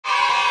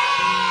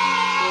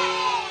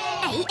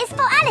is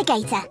for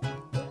alligator.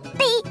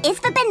 B is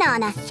for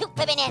banana.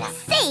 Super banana.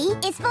 C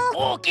is for...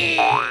 Orchid.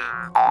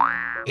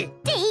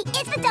 D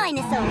is for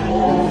dinosaur.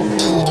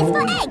 E is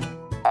for egg.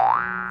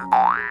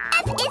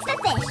 F is for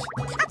fish.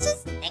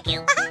 Thank you.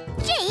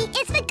 G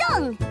is for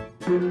gong.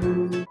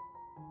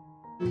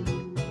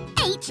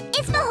 H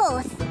is for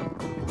horse.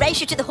 Race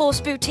you to the horse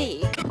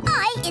boutique.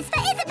 I is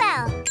for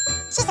Isabel.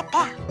 She's a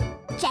bear.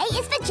 J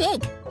is for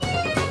jig.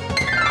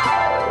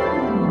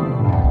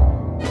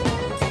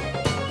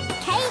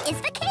 K is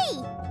for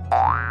key.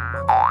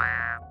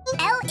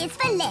 L is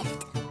for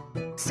lift.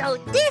 So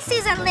this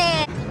is a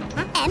lift.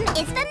 M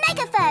is for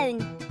megaphone.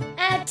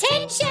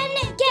 Attention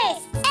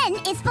guests. N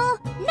is for...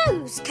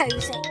 Nose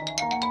cozy.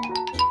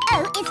 O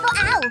is for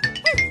owl.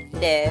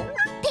 No.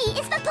 P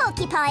is for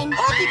porcupine.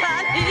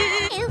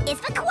 Q is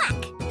for quack.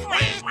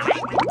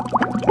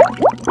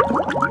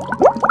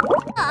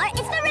 R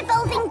is for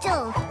revolving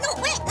door. No,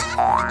 wait.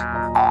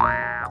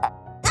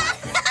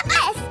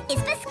 S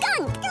is for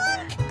skunk.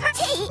 T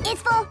is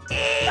for...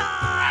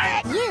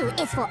 U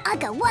is for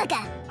ugga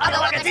wugga. Ugga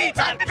wugga tea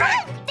time.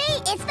 V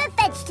is for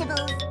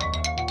vegetables.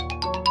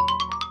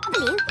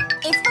 W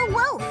is for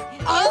wolf.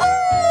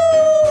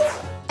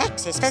 Oh!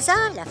 X is for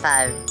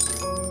xylophone.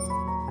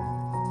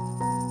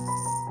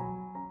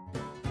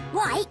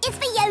 Y is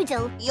for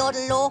yodel.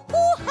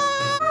 Yodel-o-hoo-ha.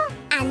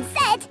 And Z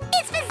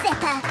is